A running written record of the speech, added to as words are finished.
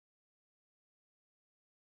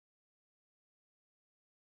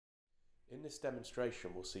In this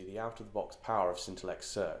demonstration, we'll see the out-of-the-box power of Sintelix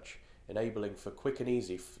search, enabling for quick and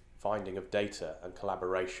easy finding of data and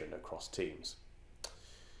collaboration across teams.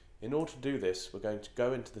 In order to do this, we're going to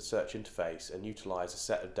go into the search interface and utilize a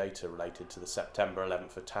set of data related to the September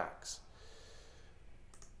 11th attacks.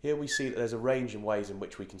 Here we see that there's a range in ways in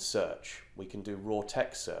which we can search. We can do raw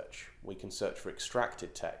text search, we can search for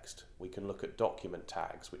extracted text, we can look at document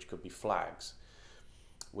tags, which could be flags.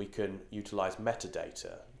 We can utilize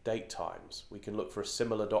metadata, date times, we can look for a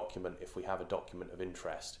similar document if we have a document of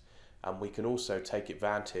interest, and we can also take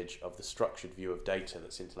advantage of the structured view of data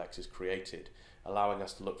that Sintelix has created, allowing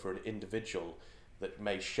us to look for an individual that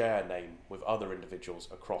may share a name with other individuals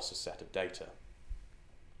across a set of data.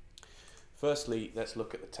 Firstly, let's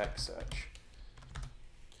look at the text search.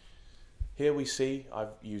 Here we see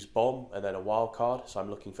I've used bomb and then a wildcard, so I'm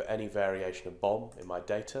looking for any variation of bomb in my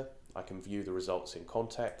data. I can view the results in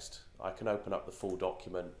context, I can open up the full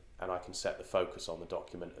document, and I can set the focus on the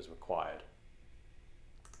document as required.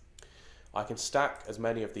 I can stack as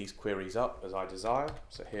many of these queries up as I desire,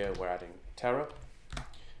 so here we're adding terror,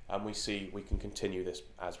 and we see we can continue this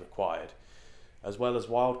as required. As well as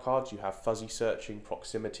wildcards, you have fuzzy searching,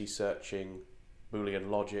 proximity searching, boolean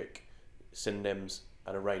logic, synonyms,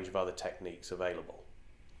 and a range of other techniques available.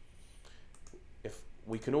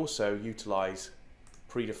 We can also utilize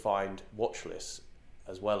predefined watch lists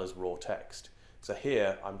as well as raw text. So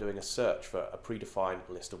here I'm doing a search for a predefined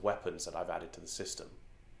list of weapons that I've added to the system.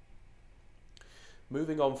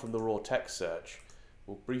 Moving on from the raw text search,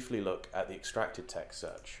 we'll briefly look at the extracted text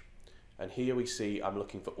search. And here we see I'm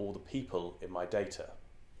looking for all the people in my data.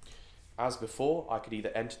 As before, I could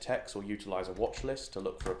either enter text or utilize a watch list to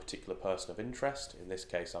look for a particular person of interest. In this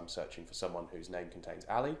case, I'm searching for someone whose name contains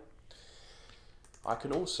Ali. I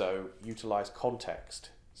can also utilize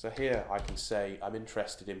context. So here I can say I'm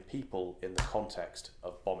interested in people in the context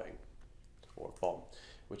of bombing, or of bomb,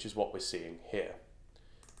 which is what we're seeing here.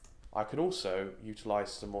 I can also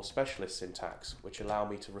utilize some more specialist syntax, which allow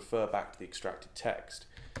me to refer back to the extracted text.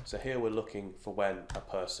 So here we're looking for when a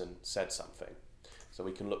person said something. So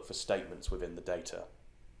we can look for statements within the data.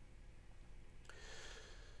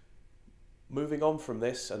 Moving on from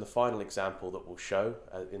this, and the final example that we'll show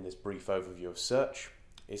in this brief overview of search,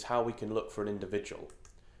 is how we can look for an individual.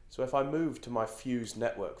 So if I move to my fused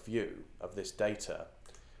network view of this data,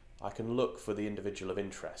 I can look for the individual of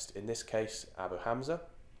interest, in this case Abu Hamza,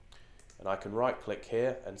 and I can right click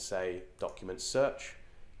here and say document search,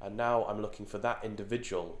 and now I'm looking for that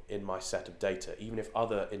individual in my set of data. Even if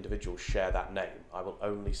other individuals share that name, I will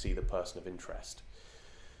only see the person of interest.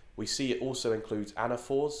 We see it also includes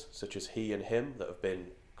anaphors, such as he and him, that have been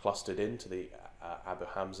clustered into the Abu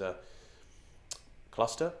Hamza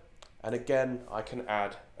cluster. And again, I can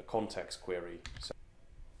add a context query.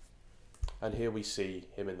 And here we see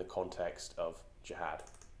him in the context of jihad.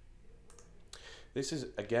 This is,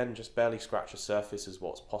 again, just barely scratch the surface as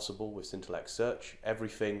what's possible with Sintelix search.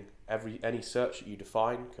 Any search that you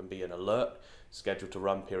define can be an alert scheduled to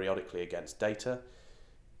run periodically against data.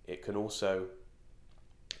 It can also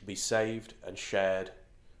be saved and shared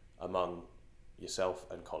among yourself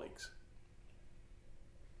and colleagues.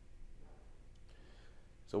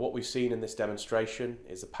 So what we've seen in this demonstration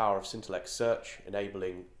is the power of Sintelix search,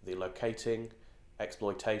 enabling the locating,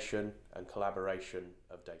 exploitation, and collaboration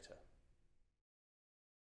of data.